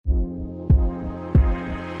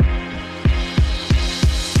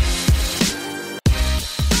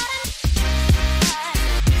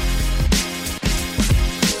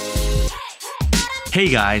Hey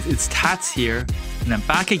guys, it's Tats here, and I'm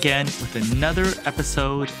back again with another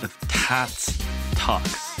episode of Tats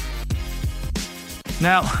Talks.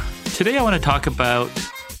 Now, today I want to talk about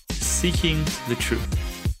seeking the truth.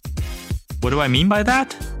 What do I mean by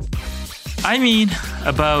that? I mean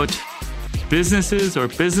about businesses or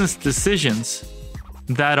business decisions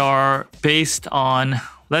that are based on,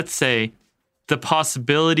 let's say, the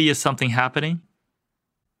possibility of something happening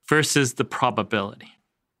versus the probability.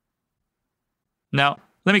 Now,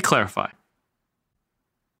 let me clarify.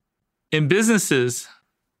 In businesses,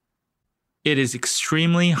 it is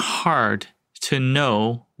extremely hard to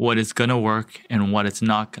know what is going to work and what is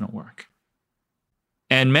not going to work.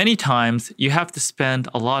 And many times, you have to spend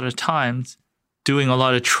a lot of time doing a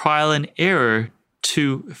lot of trial and error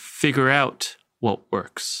to figure out what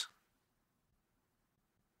works.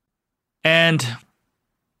 And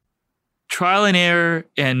trial and error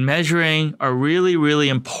and measuring are really, really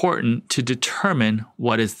important to determine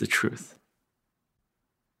what is the truth.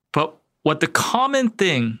 But what the common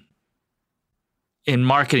thing in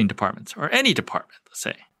marketing departments, or any department, let's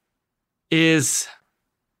say, is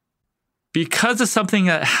because of something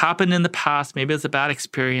that happened in the past, maybe it's a bad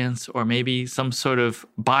experience, or maybe some sort of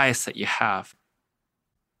bias that you have,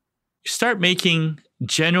 you start making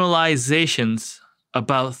generalizations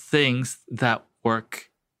about things that work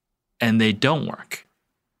and they don't work.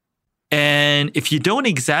 And if you don't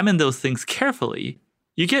examine those things carefully,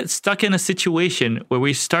 you get stuck in a situation where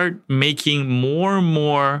we start making more and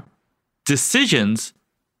more decisions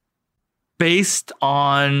based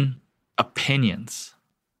on opinions.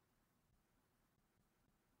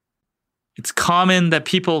 It's common that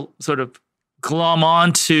people sort of glom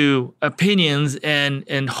onto opinions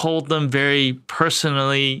and hold them very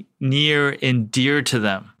personally near and dear to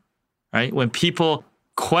them, right? When people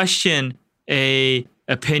question a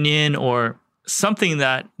opinion or something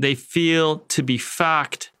that they feel to be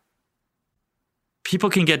fact, people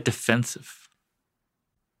can get defensive.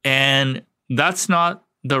 And that's not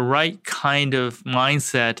the right kind of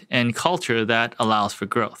mindset and culture that allows for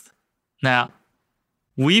growth. Now,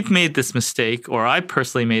 we've made this mistake, or I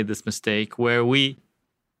personally made this mistake, where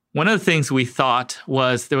one of the things we thought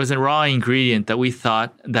was there was a raw ingredient that we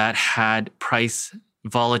thought that had price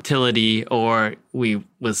volatility, or we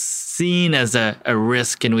was seen as a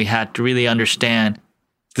risk, and we had to really understand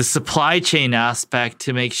the supply chain aspect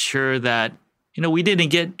to make sure that, we didn't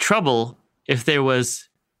get trouble if there was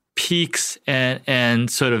peaks and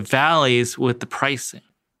sort of valleys with the pricing.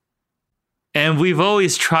 And we've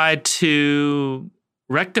always tried to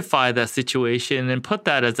rectify that situation and put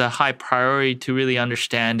that as a high priority to really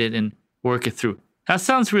understand it and work it through. That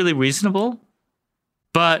sounds really reasonable.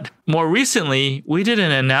 But more recently, we did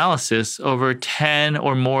an analysis over 10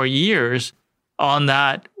 or more years on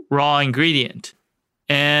that raw ingredient.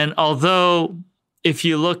 And although if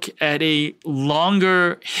you look at a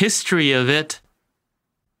longer history of it,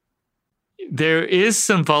 there is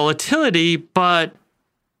some volatility, but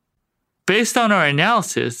based on our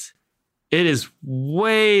analysis, it is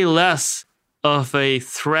way less of a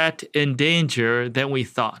threat and danger than we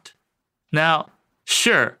thought. Now,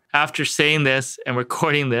 sure, after saying this and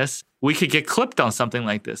recording this, we could get clipped on something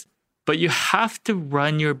like this. But you have to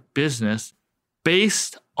run your business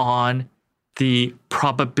based on the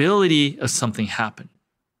probability of something happening,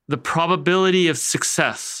 the probability of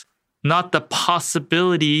success, not the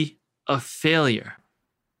possibility of failure.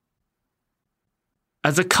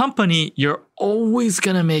 As a company, you're always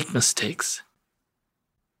going to make mistakes.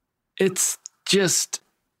 It's just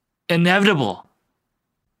inevitable.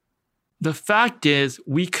 The fact is,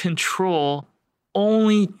 we control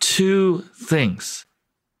only two things.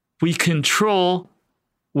 We control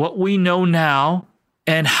what we know now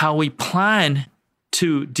and how we plan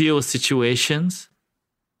to deal with situations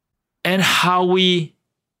and how we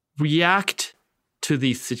react to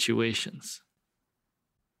these situations.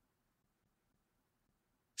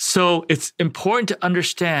 So it's important to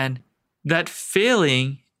understand that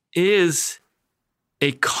failing is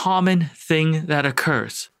a common thing that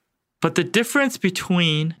occurs. But the difference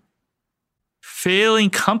between failing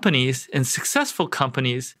companies and successful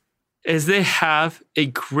companies is they have a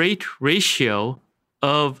great ratio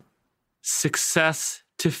of success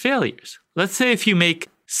to failures. Let's say if you make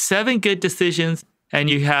 7 good decisions and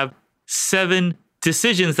you have 7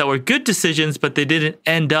 decisions that were good decisions, but they didn't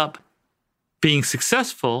end up being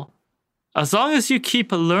successful, as long as you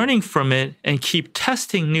keep learning from it and keep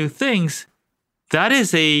testing new things, that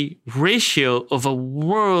is a ratio of a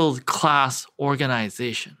world-class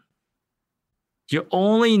organization. You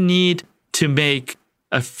only need to make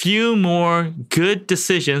a few more good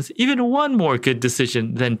decisions, even one more good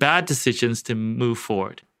decision than bad decisions to move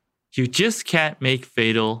forward. You just can't make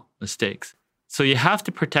fatal mistakes. So you have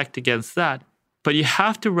to protect against that. But you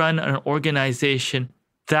have to run an organization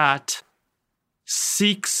that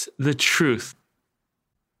seeks the truth,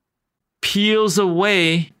 peels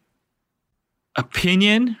away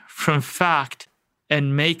opinion from fact,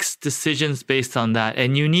 and makes decisions based on that.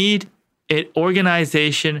 And you need an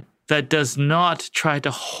organization that does not try to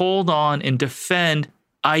hold on and defend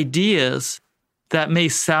ideas that may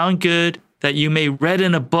sound good, that you may read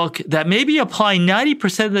in a book, that maybe apply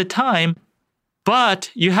 90% of the time, but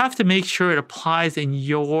you have to make sure it applies in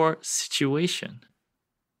your situation.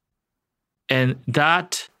 And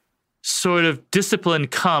that sort of discipline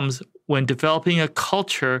comes when developing a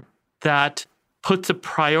culture that puts a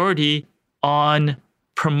priority on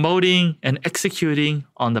promoting and executing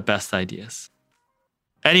on the best ideas.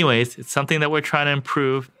 Anyways, it's something that we're trying to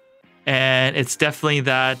improve. And it's definitely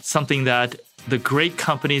something that the great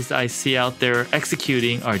companies that I see out there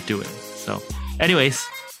executing are doing. So anyways,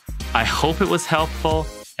 I hope it was helpful,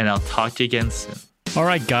 and I'll talk to you again soon. All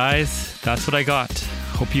right, guys, that's what I got.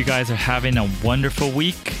 Hope you guys are having a wonderful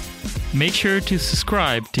week. Make sure to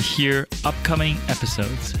subscribe to hear upcoming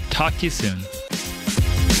episodes. Talk to you soon.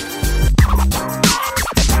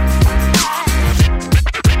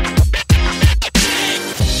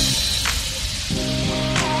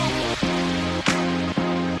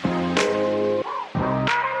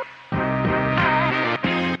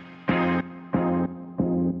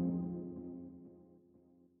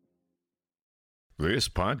 This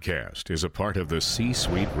podcast is a part of the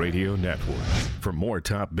C-Suite Radio Network. For more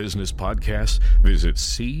top business podcasts, visit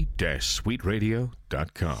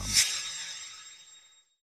c-suiteradio.com.